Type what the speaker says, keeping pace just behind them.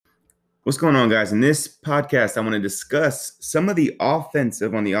What's going on, guys? In this podcast, I want to discuss some of the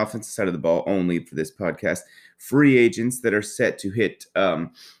on the offensive side of the ball only for this podcast, free agents that are set to hit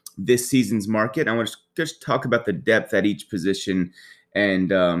this season's market. I want to just talk about the depth at each position and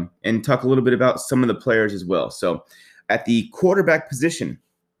talk a little bit about some of the players as well. So, at the quarterback position,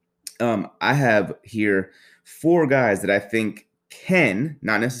 I have here four guys that I think can,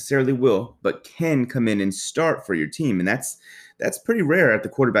 not necessarily will, but can come in and start for your team. And that's pretty rare at the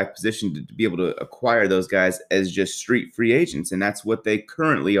quarterback position to be able to acquire those guys as just street free agents. And that's what they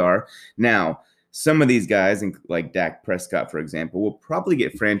currently are. Now, some of these guys, like Dak Prescott, for example, will probably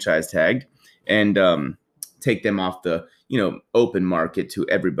get franchise tagged and take them off the open market to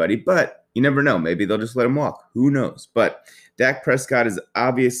everybody. But you never know. Maybe they'll just let him walk. Who knows? But Dak Prescott is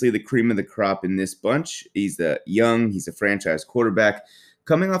obviously the cream of the crop in this bunch. He's he's a franchise quarterback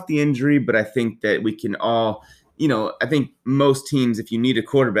coming off the injury, but I think that we can all, I think most teams, if you need a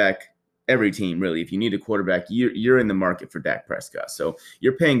quarterback, every team really, if you need a quarterback, you're in the market for Dak Prescott. So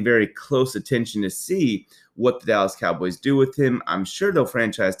you're paying very close attention to see what the Dallas Cowboys do with him. I'm sure they'll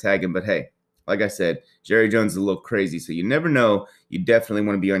franchise tag him, but hey, like I said, Jerry Jones is a little crazy, so you never know. You definitely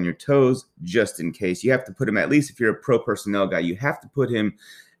want to be on your toes just in case. You have to put him, at least if you're a pro personnel guy, you have to put him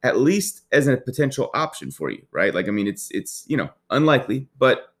at least as a potential option for you, right? Like, I mean, it's unlikely,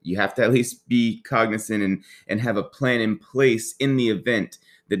 but you have to at least be cognizant and have a plan in place in the event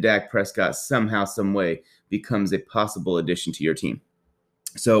that Dak Prescott somehow, some way becomes a possible addition to your team.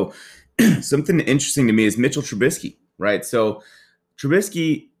 So something interesting to me is Mitchell Trubisky, right? So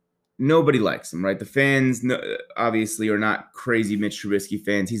Trubisky, nobody likes him, right? The fans obviously are not crazy Mitch Trubisky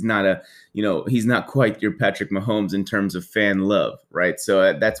fans. He's not he's not quite your Patrick Mahomes in terms of fan love, right?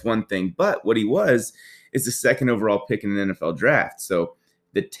 So that's one thing. But what he was is the second overall pick in the NFL draft. So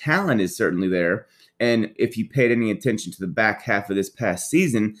the talent is certainly there. And if you paid any attention to the back half of this past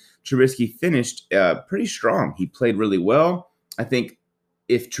season, Trubisky finished pretty strong. He played really well. I think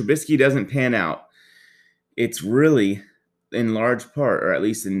if Trubisky doesn't pan out, it's really in large part, or at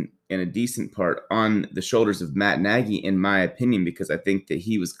least in a decent part, on the shoulders of Matt Nagy, in my opinion, because I think that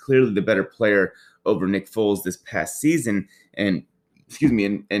he was clearly the better player over Nick Foles this past season. And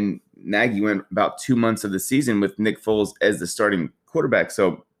and Nagy went about 2 months of the season with Nick Foles as the starting quarterback.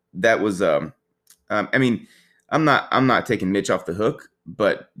 So that was, I mean, I'm not taking Mitch off the hook,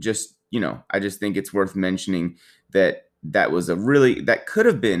 but just I just think it's worth mentioning that was that could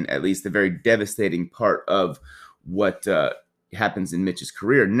have been at least a very devastating part of what happens in Mitch's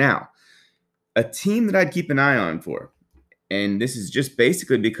career. Now, a team that I'd keep an eye on for, and this is just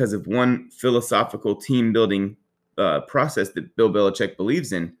basically because of one philosophical team building process that Bill Belichick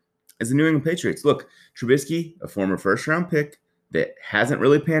believes in, is the New England Patriots. Look, Trubisky, a former first-round pick that hasn't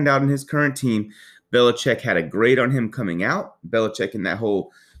really panned out in his current team. Belichick had a grade on him coming out. Belichick and that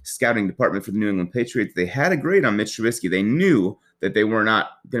whole scouting department for the New England Patriots, they had a grade on Mitch Trubisky. They knew that they were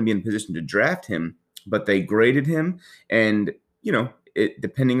not going to be in a position to draft him, but they graded him. And,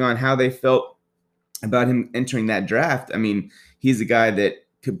 depending on how they felt about him entering that draft, I mean, he's a guy that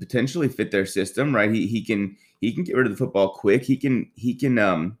could potentially fit their system, right? He can get rid of the football quick. He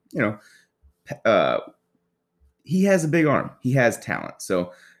has a big arm. He has talent.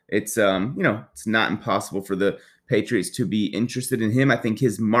 So it's it's not impossible for the Patriots to be interested in him. I think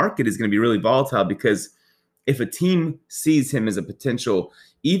his market is going to be really volatile because if a team sees him as a potential,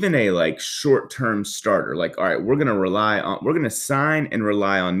 even a like short-term starter, like, all right, we're going to sign and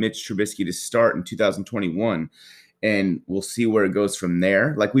rely on Mitch Trubisky to start in 2021, and we'll see where it goes from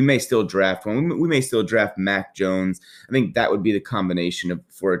there. Like, we may still draft one. We may still draft Mac Jones. I think that would be the combination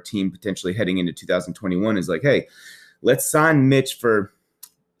for a team potentially heading into 2021 is like, hey, let's sign Mitch for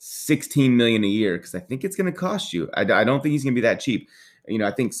 $16 million a year because I think it's going to cost you. I don't think he's going to be that cheap.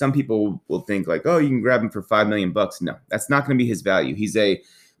 I think some people will think like, oh, you can grab him for $5 million. No, that's not going to be his value. He's a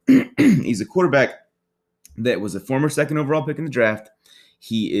he's a quarterback that was a former second overall pick in the draft.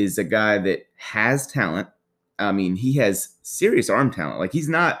 He is a guy that has talent. I mean, he has serious arm talent. Like, he's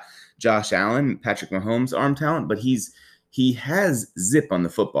not Josh Allen, Patrick Mahomes arm talent, but he has zip on the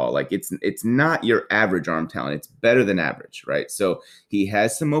football. Like, it's not your average arm talent. It's better than average, right? So he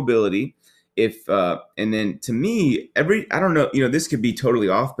has some mobility. And then to me, I don't know, this could be totally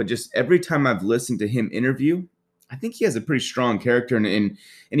off, but just every time I've listened to him interview, I think he has a pretty strong character and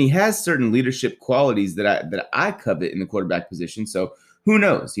he has certain leadership qualities that I covet in the quarterback position. So who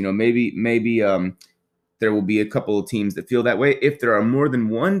knows, maybe there will be a couple of teams that feel that way. If there's more than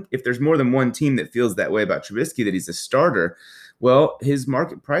one team that feels that way about Trubisky, that he's a starter, well, his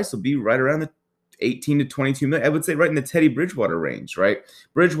market price will be right around the 18 to 22 million. I would say right in the Teddy Bridgewater range, right?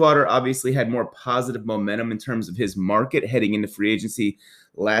 Bridgewater obviously had more positive momentum in terms of his market heading into free agency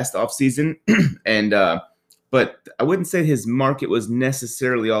last offseason. And but I wouldn't say his market was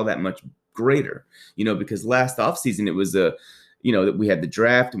necessarily all that much greater, because last offseason it was that we had the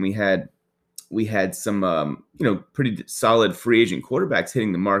draft and we had some pretty solid free agent quarterbacks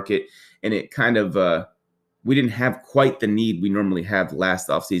hitting the market, and it kind of we didn't have quite the need we normally have last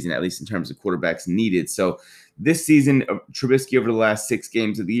offseason, at least in terms of quarterbacks needed. So this season, Trubisky over the last 6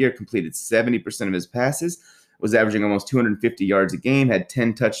 games of the year completed 70% of his passes, was averaging almost 250 yards a game, had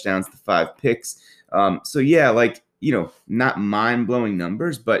 10 touchdowns to 5 picks. So yeah, not mind-blowing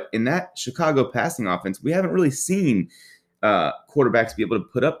numbers, but in that Chicago passing offense, we haven't really seen quarterbacks be able to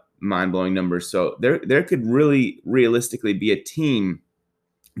put up mind-blowing numbers. So there could really realistically be a team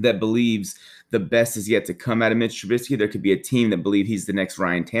that believes the best is yet to come out of Mitch Trubisky. There could be a team that believes he's the next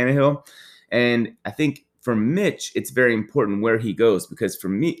Ryan Tannehill. And I think for Mitch, it's very important where he goes, because for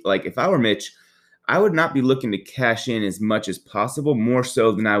me, if I were Mitch, I would not be looking to cash in as much as possible, more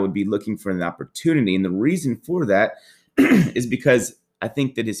so than I would be looking for an opportunity. And the reason for that is because I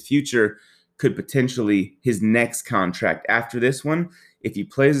think that his future could potentially, his next contract after this one, if he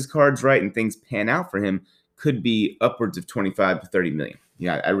plays his cards right and things pan out for him, could be upwards of 25 to 30 million.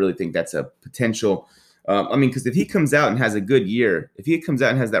 I really think that's a potential. Because if he comes out and has a good year, if he comes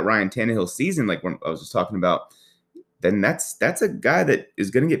out and has that Ryan Tannehill season, like when I was just talking about, then that's a guy that is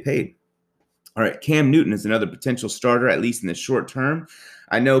going to get paid. All right, Cam Newton is another potential starter, at least in the short term.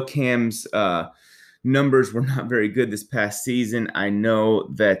 I know Cam's numbers were not very good this past season. I know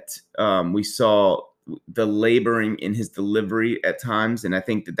that we saw the laboring in his delivery at times, and I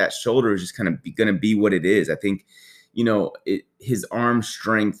think that shoulder is just kind of going to be what it is. I think, his arm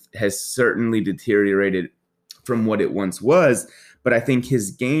strength has certainly deteriorated from what it once was, but I think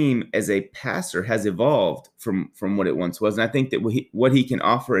his game as a passer has evolved from what it once was, and I think that what he can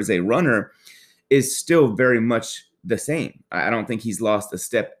offer as a runner is still very much the same. I don't think he's lost a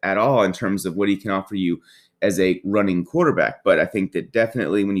step at all in terms of what he can offer you as a running quarterback. But I think that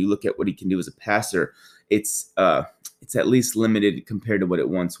definitely when you look at what he can do as a passer, it's at least limited compared to what it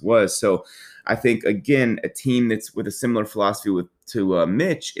once was. So I think, again, a team that's with a similar philosophy to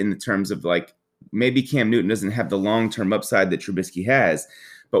Mitch in the terms of maybe Cam Newton doesn't have the long-term upside that Trubisky has,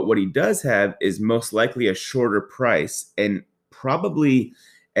 but what he does have is most likely a shorter price and probably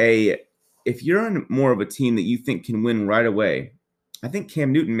if you're on more of a team that you think can win right away, I think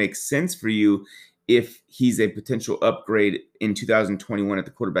Cam Newton makes sense for you if he's a potential upgrade in 2021 at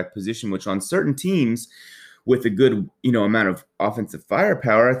the quarterback position, which on certain teams with a good, amount of offensive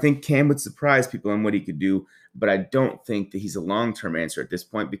firepower, I think Cam would surprise people on what he could do. But I don't think that he's a long-term answer at this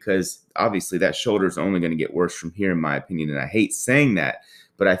point, because obviously that shoulder is only going to get worse from here, in my opinion. And I hate saying that,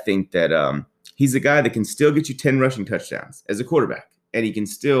 but I think that he's a guy that can still get you 10 rushing touchdowns as a quarterback, and he can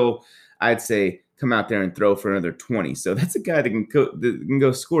still, I'd say, come out there and throw for another 20. So that's a guy that can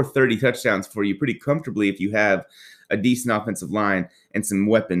go score 30 touchdowns for you pretty comfortably if you have a decent offensive line and some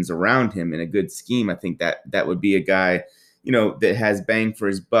weapons around him in a good scheme. I think that would be a guy, that has bang for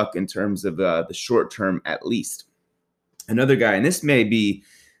his buck in terms of the short term at least. Another guy, and this may be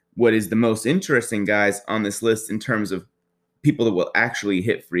what is the most interesting guys on this list in terms of people that will actually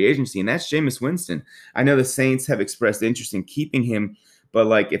hit free agency, and that's Jameis Winston. I know the Saints have expressed interest in keeping him,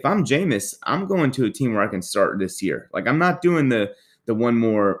 but if I'm Jameis, I'm going to a team where I can start this year. I'm not doing the one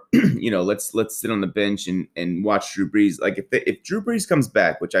more, let's sit on the bench and watch Drew Brees. If Drew Brees comes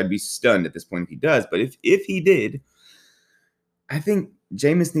back, which I'd be stunned at this point if he does, but if he did, I think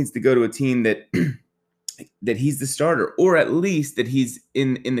Jameis needs to go to a team that that he's the starter, or at least that he's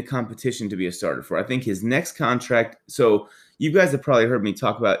in the competition to be a starter for. I think his next contract. So you guys have probably heard me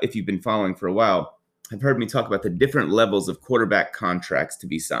talk about, if you've been following for a while, have heard me talk about the different levels of quarterback contracts to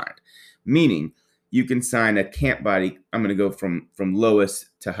be signed, meaning you can sign a camp body. I'm going to go from lowest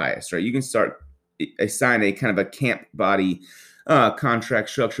to highest, right? You can sign a kind of a camp body contract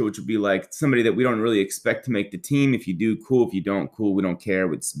structure, which would be like somebody that we don't really expect to make the team. If you do, cool. If you don't, cool. We don't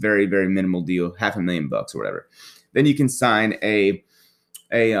care. It's very, very minimal deal, $500,000 or whatever. Then you can sign a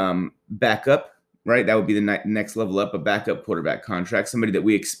backup, right? That would be the next level up, a backup quarterback contract, somebody that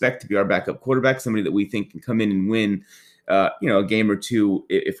we expect to be our backup quarterback, somebody that we think can come in and win a game or two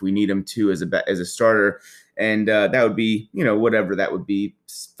if we need them to as a starter. And that would be, whatever that would be,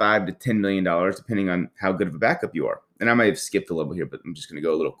 $5 to $10 million, depending on how good of a backup you are. And I might have skipped a level here, but I'm just going to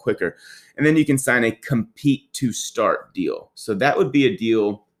go a little quicker. And then you can sign a compete to start deal. So that would be a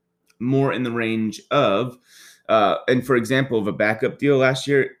deal more in the range of, and for example, of a backup deal last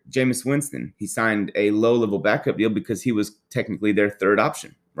year, Jameis Winston, he signed a low-level backup deal because he was technically their third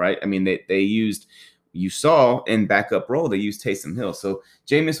option, right? I mean, they used, you saw in backup role, they used Taysom Hill. So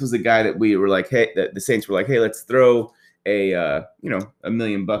Jameis was the guy that we were like, hey, the Saints were like, hey, let's throw $1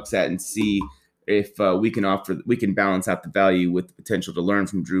 million at and see if we can balance out the value with the potential to learn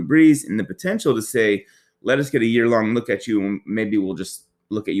from Drew Brees and the potential to say, let us get a year-long look at you, and maybe we'll just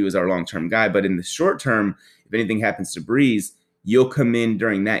look at you as our long-term guy. But in the short term, if anything happens to Brees, you'll come in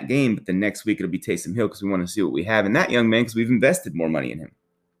during that game, but the next week it'll be Taysom Hill because we want to see what we have in that young man because we've invested more money in him.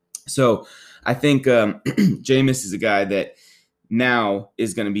 So I think Jameis is a guy that now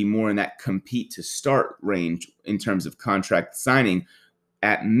is going to be more in that compete to start range in terms of contract signing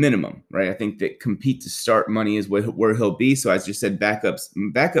at minimum, right? I think that compete to start money is where he'll be. So as you said, backup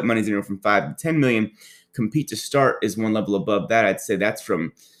money is anywhere from 5 to 10 million. Compete to start is one level above that. I'd say that's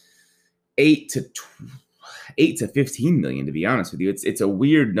from 8 to 15 million, to be honest with you. It's a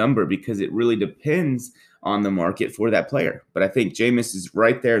weird number because it really depends on the market for that player. But I think Jameis is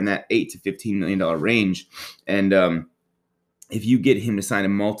right there in that $8 to $15 million range. And if you get him to sign a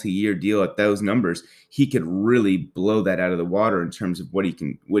multi-year deal at those numbers, he could really blow that out of the water in terms of what he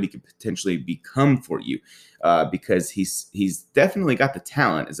can potentially become for you, because he's definitely got the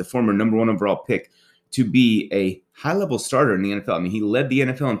talent as a former number 1 overall pick to be a high-level starter in the NFL. I mean, he led the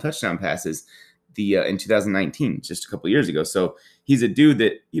NFL in touchdown passes in 2019, just a couple of years ago. So he's a dude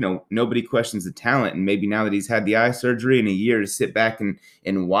that, nobody questions the talent. And maybe now that he's had the eye surgery and a year to sit back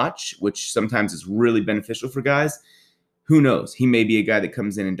and watch, which sometimes is really beneficial for guys, who knows? He may be a guy that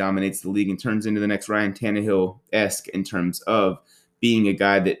comes in and dominates the league and turns into the next Ryan Tannehill-esque in terms of being a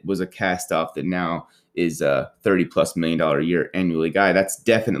guy that was a cast-off that now is a $30+ million a year annually guy. That's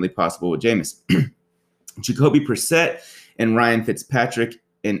definitely possible with Jameis. Jacoby Brissett and Ryan Fitzpatrick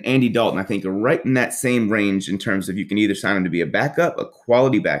and Andy Dalton, I think, are right in that same range in terms of you can either sign him to be a backup, a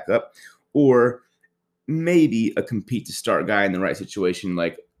quality backup, or maybe a compete to start guy in the right situation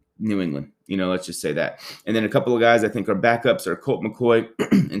like New England. Let's just say that. And then a couple of guys I think are backups are Colt McCoy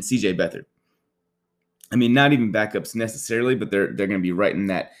and CJ Beathard. I mean, not even backups necessarily, but they're going to be right in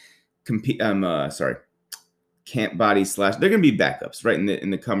that camp body / they're going to be backups, right in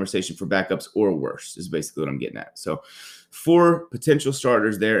the conversation for backups or worse is basically what I'm getting at. So 4 potential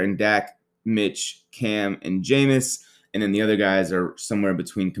starters there in Dak, Mitch, Cam, and Jameis. And then the other guys are somewhere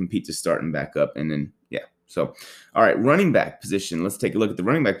between compete to start and backup. And then, So, all right, running back position. Let's take a look at the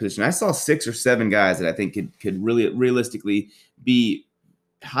running back position. I saw 6 or 7 guys that I think could really realistically be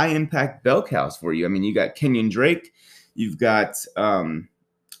high impact bell cows for you. I mean, you got Kenyon Drake. You've got,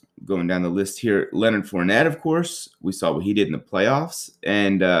 going down the list here, Leonard Fournette, of course. We saw what he did in the playoffs.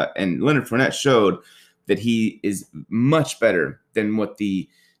 And Leonard Fournette showed that he is much better than what the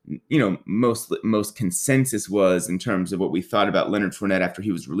most consensus was in terms of what we thought about Leonard Fournette after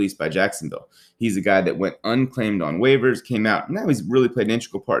he was released by Jacksonville. He's a guy that went unclaimed on waivers, came out. Now he's really played an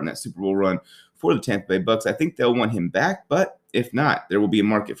integral part in that Super Bowl run for the Tampa Bay Bucks. I think they'll want him back, but if not, there will be a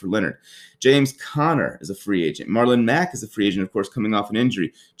market for Leonard. James Conner is a free agent. Marlon Mack is a free agent, of course, coming off an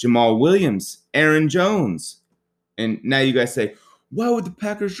injury. Jamal Williams, Aaron Jones. And now you guys say, why would the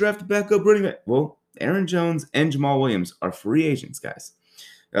Packers draft a backup running back? Well, Aaron Jones and Jamal Williams are free agents, guys.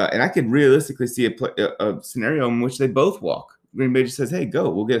 And I could realistically see a scenario in which they both walk. Green Bay just says, hey, go.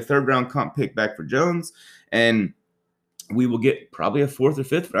 We'll get a 3rd-round comp pick back for Jones, and we will get probably a 4th or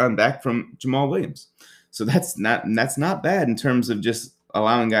 5th round back from Jamal Williams. So that's not bad in terms of just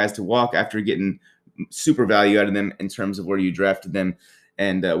allowing guys to walk after getting super value out of them in terms of where you drafted them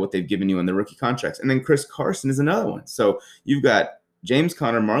and what they've given you on the rookie contracts. And then Chris Carson is another one. So you've got James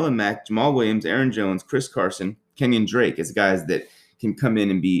Conner, Marlon Mack, Jamal Williams, Aaron Jones, Chris Carson, Kenyon Drake as guys that can come in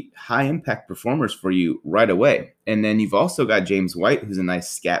and be high impact performers for you right away. And then you've also got James White, who's a nice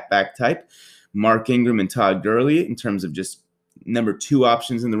scat back type, Mark Ingram and Todd Gurley in terms of just number 2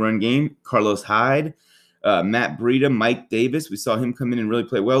 options in the run game, Carlos Hyde, Matt Breida, Mike Davis. We saw him come in and really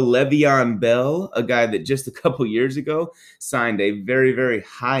play well. Le'Veon Bell, a guy that just a couple years ago signed a very, very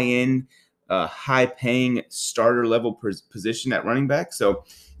high-end, high-paying starter-level position at running back. So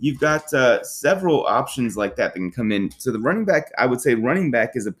you've got several options like that can come in. So the running back, I would say running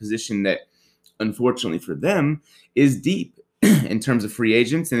back is a position that, unfortunately for them, is deep in terms of free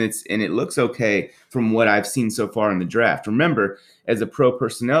agents, and it looks okay from what I've seen so far in the draft. Remember, as a pro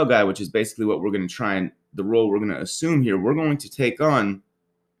personnel guy, which is basically what we're going to try and the role we're going to assume here, we're going to take on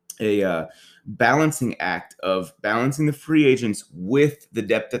a balancing act of balancing the free agents with the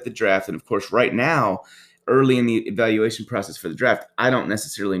depth at the draft. And of course, right now, early in the evaluation process for the draft, I don't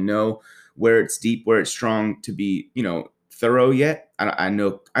necessarily know where it's deep, where it's strong to be, thorough yet. I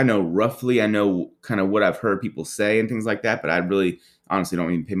know roughly, I know kind of what I've heard people say and things like that, but I really honestly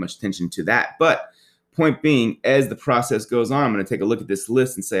don't even pay much attention to that. But point being, as the process goes on, I'm going to take a look at this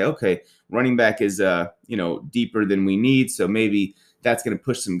list and say, okay, running back is, deeper than we need. So maybe that's going to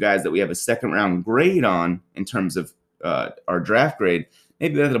push some guys that we have a 2nd round grade on in terms of our draft grade,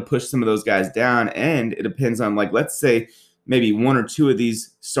 maybe that'll push some of those guys down. And it depends on, like, let's say maybe one or two of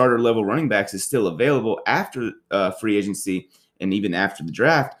these starter level running backs is still available after free agency and even after the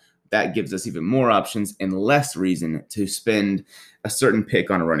draft. That gives us even more options and less reason to spend a certain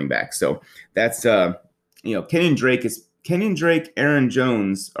pick on a running back. So that's Kenyon Drake, Aaron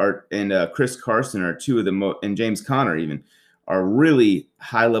Jones and Chris Carson are two of the and James Conner even are really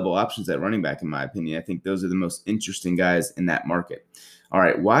high level options at running back in my opinion. I think those are the most interesting guys in that market. All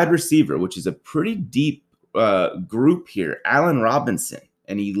right, wide receiver, which is a pretty deep group here. Allen Robinson,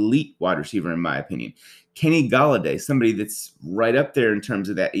 an elite wide receiver in my opinion. Kenny Golladay, somebody that's right up there in terms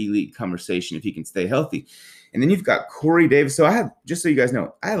of that elite conversation if he can stay healthy. And then you've got Corey Davis. So I have, just so you guys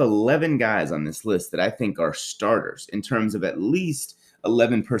know, I have 11 guys on this list that I think are starters in terms of at least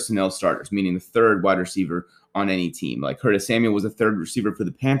 11 personnel starters, meaning the third wide receiver on any team. Like Curtis Samuel was a third receiver for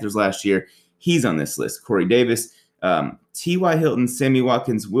the Panthers last year. He's on this list. Corey Davis, T.Y. Hilton, Sammy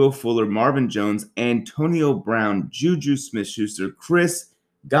Watkins, Will Fuller, Marvin Jones, Antonio Brown, Juju Smith-Schuster, Chris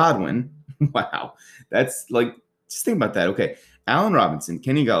Godwin. Wow. That's like, just think about that. Okay. Allen Robinson,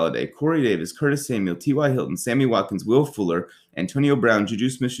 Kenny Golladay, Corey Davis, Curtis Samuel, T.Y. Hilton, Sammy Watkins, Will Fuller, Antonio Brown, Juju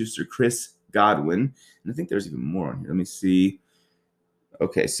Smith-Schuster, Chris Godwin. And I think there's even more on here. Let me see.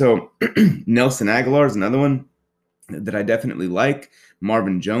 Okay. So Nelson Aguilar is another one that I definitely like.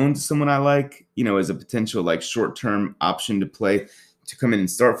 Marvin Jones is someone I like, as a potential like short-term option to play, to come in and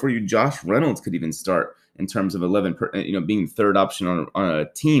start for you. Josh Reynolds could even start in terms of 11, being the third option on a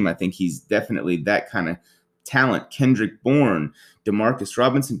team. I think he's definitely that kind of talent. Kendrick Bourne, Demarcus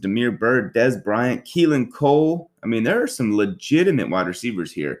Robinson, Damiere Byrd, Dez Bryant, Keelan Cole. I mean, there are some legitimate wide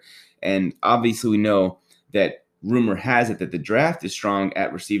receivers here. And obviously we know that rumor has it that the draft is strong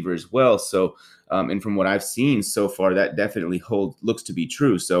at receiver as well. So, and from what I've seen so far, that definitely looks to be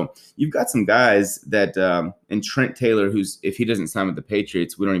true. So you've got some guys that, and Trent Taylor, who's, if he doesn't sign with the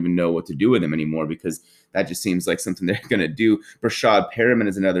Patriots, we don't even know what to do with him anymore, because that just seems like something they're going to do. Brashad Perriman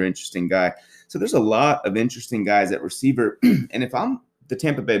is another interesting guy. So there's a lot of interesting guys at receiver. And if I'm the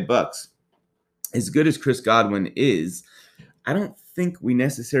Tampa Bay Bucks, as good as Chris Godwin is, I don't think we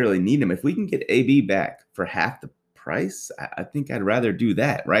necessarily need him. If we can get AB back for half the price, I think I'd rather do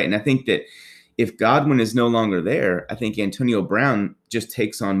that, right? And I think that if Godwin is no longer there, I think Antonio Brown just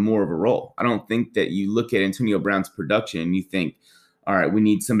takes on more of a role. I don't think that you look at Antonio Brown's production and you think, all right, we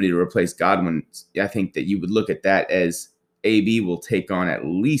need somebody to replace Godwin. I think that you would look at that as AB will take on at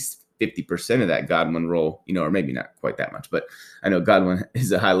least 50% of that Godwin role, or maybe not quite that much, but I know Godwin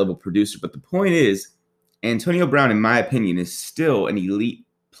is a high-level producer. But the point is, Antonio Brown, in my opinion, is still an elite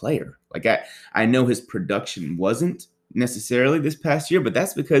player. Like I know his production wasn't necessarily this past year, but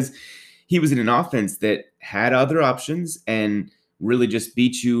that's because he was in an offense that had other options and really just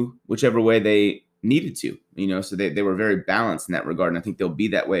beat you whichever way they needed to, so they were very balanced in that regard. And I think they'll be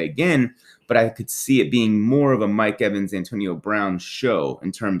that way again, but I could see it being more of a Mike Evans, Antonio Brown show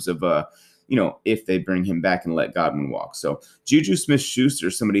in terms of, if they bring him back and let Godwin walk. So Juju Smith-Schuster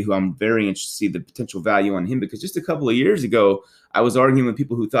is somebody who I'm very interested to see the potential value on him, because just a couple of years ago, I was arguing with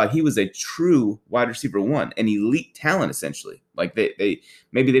people who thought he was a true wide receiver one, an elite talent, essentially. Like they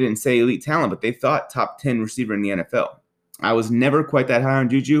maybe they didn't say elite talent, but they thought top 10 receiver in the NFL. I was never quite that high on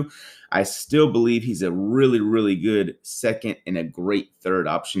Juju. I still believe he's a really, really good second and a great third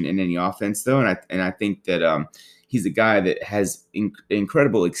option in any offense, though. And I think that he's a guy that has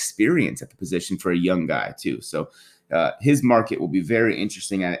incredible experience at the position for a young guy too. So his market will be very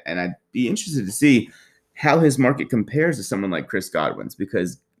interesting, and I'd be interested to see how his market compares to someone like Chris Godwin's,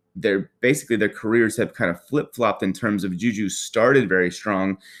 because their careers have kind of flip-flopped in terms of Juju started very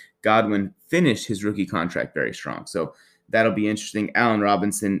strong. Godwin finished his rookie contract very strong. So that'll be interesting. Allen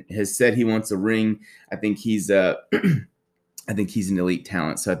Robinson has said he wants a ring. I think he's an elite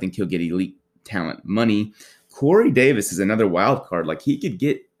talent, so I think he'll get elite talent money. Corey Davis is another wild card. Like, he could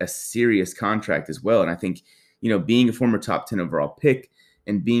get a serious contract as well. And I think, being a former top 10 overall pick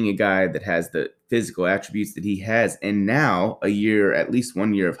and being a guy that has the physical attributes that he has, and now at least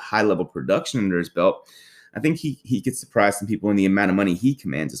 1 year of high-level production under his belt, I think he could surprise some people in the amount of money he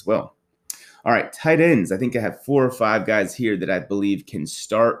commands as well. All right, tight ends. I think I have 4 or 5 guys here that I believe can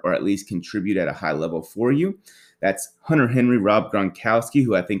start or at least contribute at a high level for you. That's Hunter Henry, Rob Gronkowski,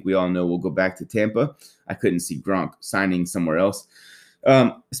 who I think we all know will go back to Tampa. I couldn't see Gronk signing somewhere else,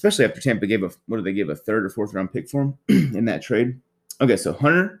 especially after Tampa gave a third or fourth round pick for him in that trade. Okay, so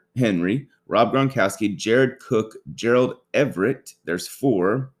Hunter Henry, Rob Gronkowski, Jared Cook, Gerald Everett. There's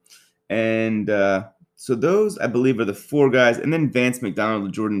 4. And so those, I believe, are the 4 guys. And then Vance McDonald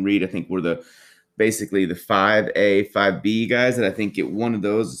and Jordan Reed, I think, were basically the 5A, 5B guys that I think get one of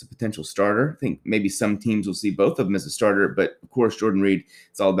those as a potential starter. I think maybe some teams will see both of them as a starter, but of course, Jordan Reed,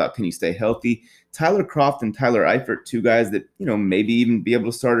 it's all about can you stay healthy. Tyler Croft and Tyler Eifert, two guys that, maybe even be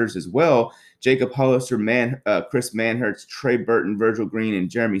able to starters as well. Jacob Hollister, Chris Manhertz, Trey Burton, Virgil Green, and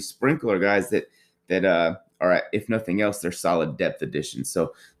Jeremy Sprinkle are guys that are, if nothing else, they're solid depth additions.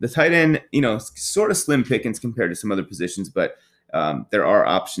 So the tight end, sort of slim pickings compared to some other positions, but there are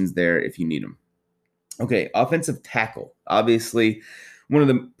options there if you need them. Okay, offensive tackle, obviously one of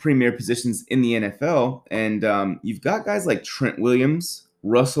the premier positions in the NFL. And you've got guys like Trent Williams,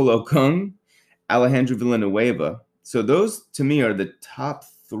 Russell Okung, Alejandro Villanueva. So those, to me, are the top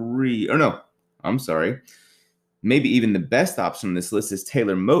three. Or no, I'm sorry. Maybe even the best option on this list is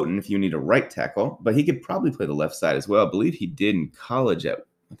Taylor Moton if you need a right tackle. But he could probably play the left side as well. I believe he did in college at,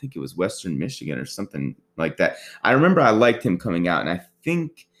 I think it was Western Michigan or something like that. I remember I liked him coming out, and I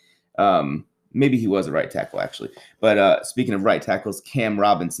think maybe he was a right tackle, actually. But speaking of right tackles, Cam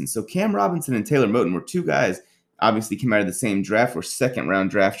Robinson. So Cam Robinson and Taylor Moton were two guys, obviously came out of the same draft, were second-round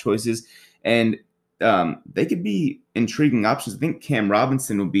draft choices. And they could be intriguing options. I think Cam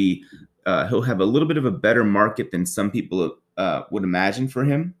Robinson will be he'll have a little bit of a better market than some people would imagine for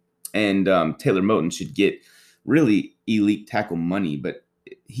him. And Taylor Moton should get really elite tackle money, but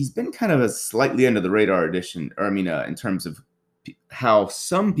he's been kind of a slightly under the radar addition, in terms of how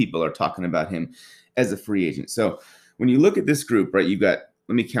some people are talking about him as a free agent. So when you look at this group, right, you've got,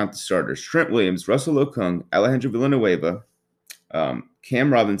 let me count the starters: Trent Williams, Russell Okung, Alejandro Villanueva,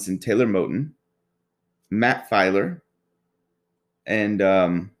 Cam Robinson, Taylor Moton, Matt Filer, and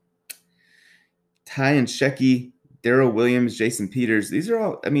Ty and Shecky, Daryl Williams, Jason Peters. These are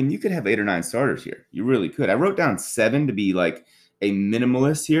all, you could have 8 or 9 starters here. You really could. I wrote down 7 to be like a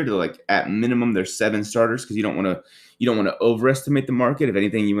minimalist here, to like at minimum there's 7 starters, because you don't want to overestimate the market. If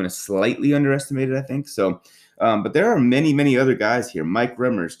anything, you want to slightly underestimate it, I think. So, but there are many, many other guys here: Mike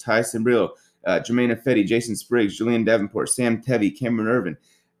Remmers, Ty Sambrill, Jermaine Ifedi, Jason Spriggs, Julian Davenport, Sam Tevy, Cameron Irvin,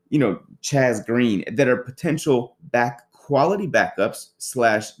 Chaz Green, that are potential quality backups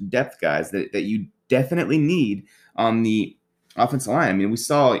 / depth guys that you definitely need on the offensive line. We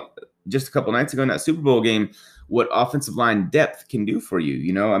saw just a couple nights ago in that Super Bowl game what offensive line depth can do for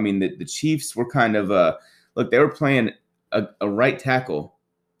you. The Chiefs were kind of they were playing a right tackle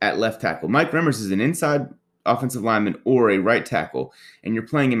at left tackle. Mike Remmers is an inside offensive lineman or a right tackle, and you're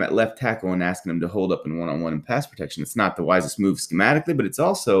playing him at left tackle and asking him to hold up in one-on-one and pass protection. It's not the wisest move schematically, but it's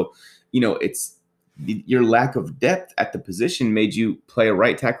also, it's your lack of depth at the position made you play a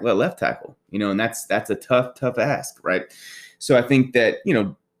right tackle at left tackle, and that's a tough ask, right? So I think that,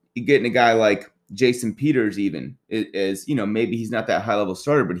 getting a guy like Jason Peters even is, maybe he's not that high level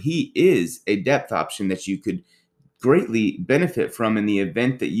starter, but he is a depth option that you could greatly benefit from in the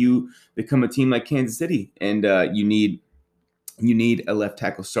event that you become a team like Kansas City and you need a left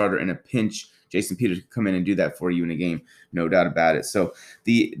tackle starter in a pinch. Jason Peters could come in and do that for you in a game, no doubt about it. So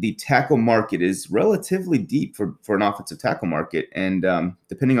the tackle market is relatively deep for an offensive tackle market, and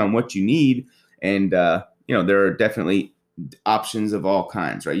depending on what you need, and there are definitely options of all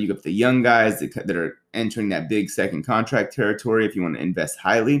kinds, right? You got the young guys that are entering that big second contract territory if you want to invest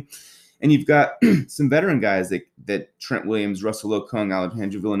highly. And you've got some veteran guys that Trent Williams, Russell Okung,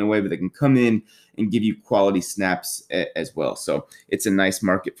 Alejandro Villanueva, that can come in and give you quality snaps as well. So it's a nice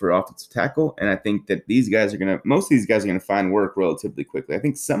market for offensive tackle. And I think that most of these guys are going to find work relatively quickly. I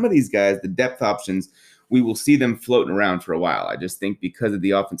think some of these guys, the depth options, we will see them floating around for a while. I just think because of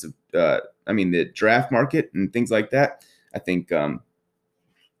the offensive, the draft market and things like that, I think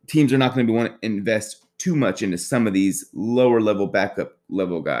teams are not going to want to invest too much into some of these lower level backup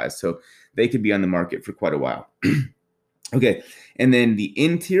level guys. So they could be on the market for quite a while. Okay. And then the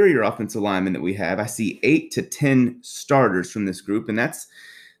interior offensive linemen that we have, I see 8 to 10 starters from this group. And that's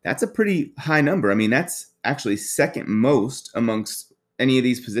a pretty high number. That's actually second most amongst any of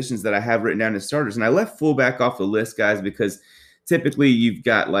these positions that I have written down as starters. And I left fullback off the list, guys, because typically you've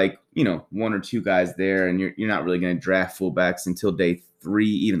got 1 or 2 guys there, and you're not really going to draft fullbacks until day 3,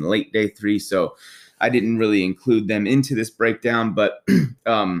 even late day 3. So I didn't really include them into this breakdown, but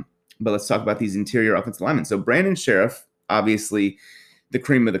let's talk about these interior offensive linemen. So Brandon Sheriff, obviously the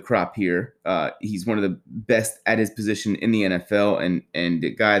cream of the crop here. He's one of the best at his position in the NFL, and a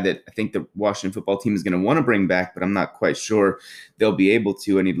guy that I think the Washington football team is going to want to bring back, but I'm not quite sure they'll be able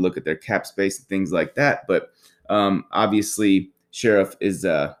to. I need to look at their cap space and things like that. But obviously Sheriff is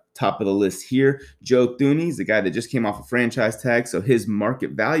top of the list here. Joe Thuney is the guy that just came off a franchise tag, so his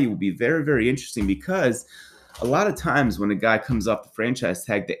market value will be very, very interesting, because a lot of times when a guy comes off the franchise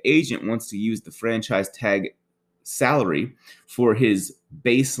tag, the agent wants to use the franchise tag salary for his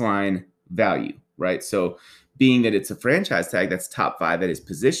baseline value, right? So being that it's a franchise tag, that's top 5 at his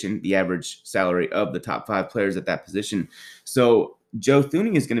position, the average salary of the top 5 players at that position. So Joe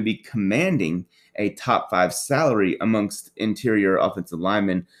Thuney is going to be commanding a top 5 salary amongst interior offensive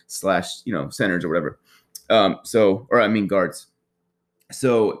linemen slash, centers or whatever. Guards.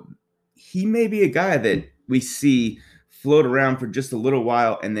 So he may be a guy that we see float around for just a little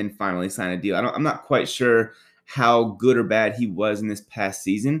while and then finally sign a deal. I'm not quite sure how good or bad he was in this past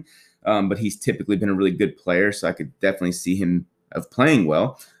season, but he's typically been a really good player, so I could definitely see him of playing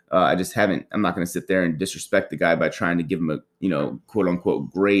well. I just haven't. I'm not going to sit there and disrespect the guy by trying to give him a quote unquote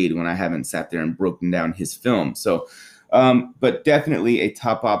grade when I haven't sat there and broken down his film. So, but definitely a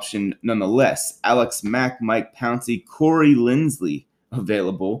top option nonetheless. Alex Mack, Mike Pouncey, Corey Linsley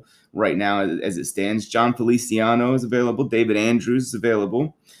available right now as it stands. John Feliciano is available. David Andrews is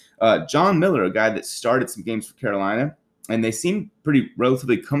available. John Miller, a guy that started some games for Carolina, and they seem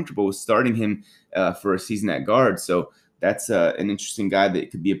relatively comfortable with starting him for a season at guard. So that's an interesting guy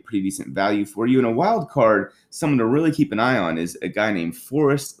that could be a pretty decent value for you. And a wild card, someone to really keep an eye on, is a guy named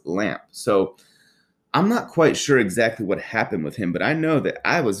Forrest Lamp. So I'm not quite sure exactly what happened with him, but I know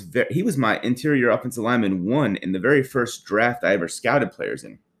that he was my interior offensive lineman 1 in the very first draft I ever scouted players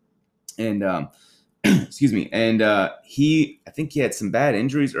in. And excuse me. And I think he had some bad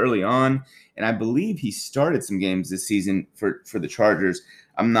injuries early on, and I believe he started some games this season for the Chargers.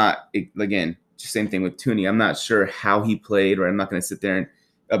 I'm not, again, same thing with Thuney. I'm not sure how he played, or I'm not going to sit there and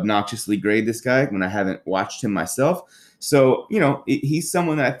obnoxiously grade this guy when I haven't watched him myself. So, he's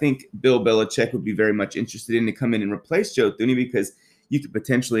someone that I think Bill Belichick would be very much interested in to come in and replace Joe Thuney, because you could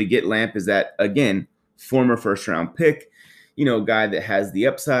potentially get Lamp as that, again, former first-round pick, guy that has the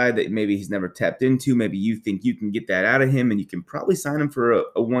upside that maybe he's never tapped into. Maybe you think you can get that out of him, and you can probably sign him for a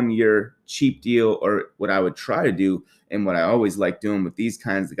 1-year cheap deal, or what I would try to do, and what I always like doing with these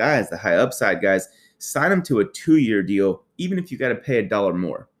kinds of guys, the high upside guys, sign them to a 2-year deal, even if you got to pay $1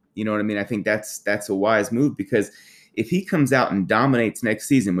 more. You know what I mean? I think that's a wise move, because if he comes out and dominates next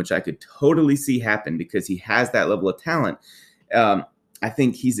season, which I could totally see happen because he has that level of talent, I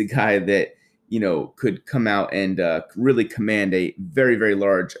think he's a guy that, could come out and really command a very, very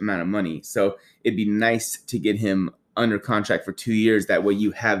large amount of money. So it'd be nice to get him under contract for 2 years. That way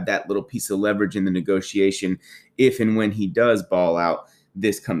you have that little piece of leverage in the negotiation if and when he does ball out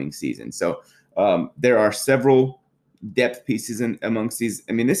this coming season. So there are several depth pieces amongst these.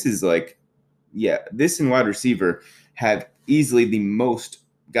 I mean, this is this and wide receiver have easily the most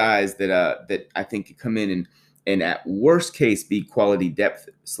guys that I think could come in and at worst case be quality depth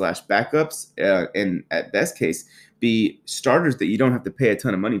 / backups, and at best case be starters that you don't have to pay a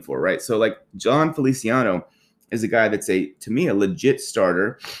ton of money for, right? So like John Feliciano is a guy that's to me a legit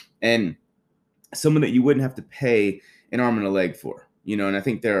starter, and someone that you wouldn't have to pay an arm and a leg for. And I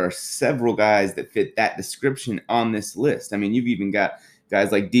think there are several guys that fit that description on this list. I mean, you've even got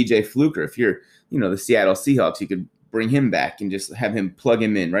guys like DJ Fluker. If you're, the Seattle Seahawks, you could bring him back and just have him plug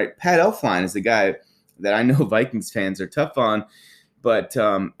him in, right? Pat Elflein is a guy that I know Vikings fans are tough on, but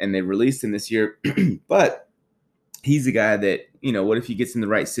and they released him this year, but he's a guy that, what if he gets in the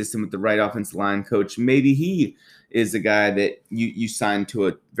right system with the right offensive line coach? Maybe he is a guy that you sign to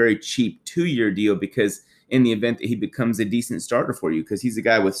a very cheap 2-year deal, because in the event that he becomes a decent starter for you, because he's a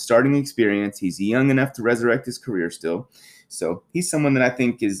guy with starting experience. He's young enough to resurrect his career still. So he's someone that I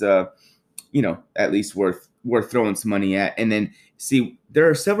think is, at least worth throwing some money at. And then see, there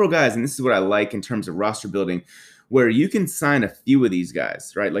are several guys, and this is what I like in terms of roster building, where you can sign a few of these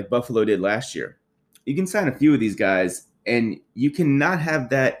guys, right? Like Buffalo did last year. You can sign a few of these guys, and you cannot have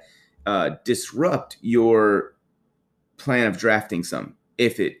that disrupt your plan of drafting some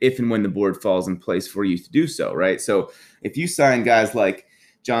if and when the board falls in place for you to do so, right? So if you sign guys like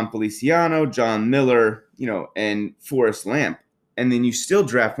John Feliciano, John Miller, and Forrest Lamp, and then you still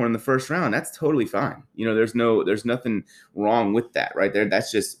draft one in the first round, that's totally fine. There's nothing wrong with that, right there.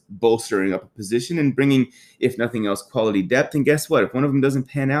 That's just bolstering up a position and bringing, if nothing else, quality depth. And guess what? If one of them doesn't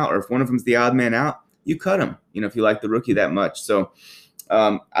pan out, or if one of them's the odd man out, you cut them, if you like the rookie that much. So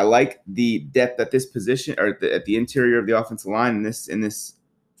I like the depth at this position, or at the interior of the offensive line in this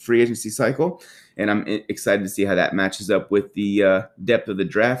free agency cycle. And I'm excited to see how that matches up with the depth of the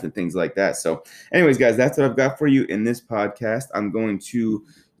draft and things like that. So anyways, guys, that's what I've got for you in this podcast. I'm going to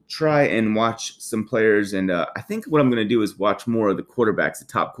try and watch some players. And I think what I'm going to do is watch more of the quarterbacks, the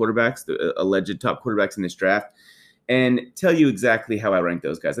top quarterbacks, the alleged top quarterbacks in this draft, and tell you exactly how I rank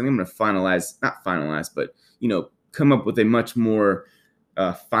those guys. I think I'm going to not finalize, but, come up with a much more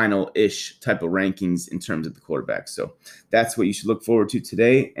final-ish type of rankings in terms of the quarterbacks. So that's what you should look forward to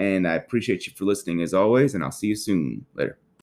today. And I appreciate you for listening as always, and I'll see you soon. Later.